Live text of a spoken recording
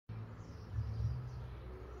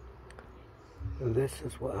And this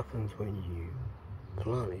is what happens when you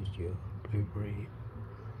planted your blueberry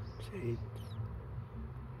seeds.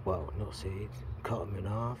 Well, not seeds, cut them in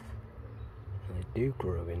half and they do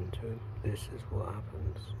grow into them. This is what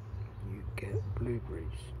happens. You get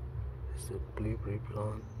blueberries. It's a blueberry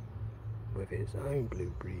plant with its own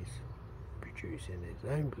blueberries, producing its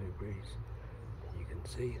own blueberries. You can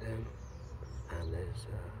see them, and there's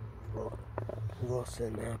a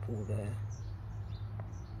rotten apple there,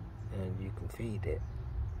 and you can feed it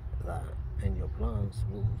that, and your plants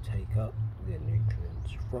will take up the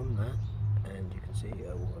nutrients from that. And you can see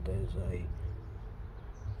there's a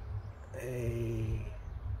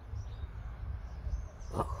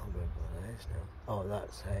I can't remember what that is now. Oh,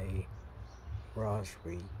 that's a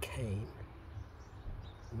raspberry cane.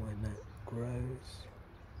 When that grows,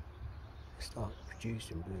 it starts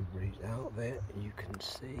producing blueberries out of it. You can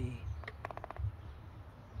see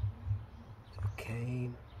the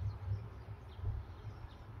cane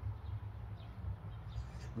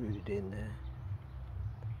rooted in there.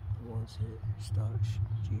 Once it starts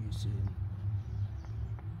producing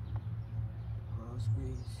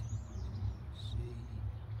raspberries, see,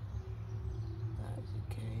 that's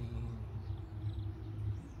a cane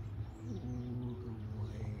all the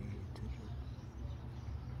way to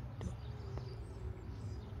the top.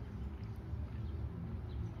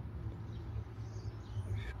 I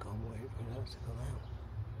just can't wait for that to come out.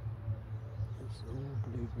 There's all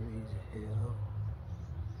blueberries here. You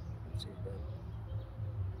can see them.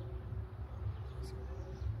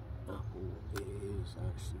 Apple is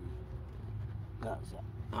actually, that's an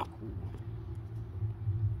apple.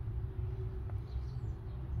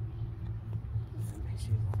 Let me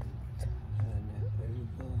see if I can turn it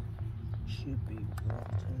over. Should be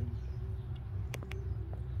rotten.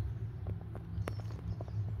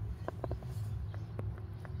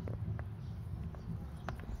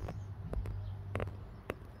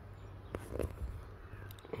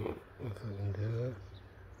 If I can do it.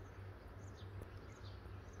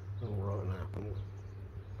 Rotten apple.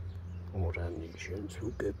 All that nutrients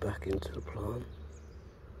will go back into the plant.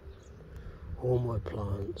 All my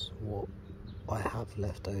plants, what I have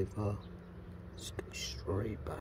left over, just go straight back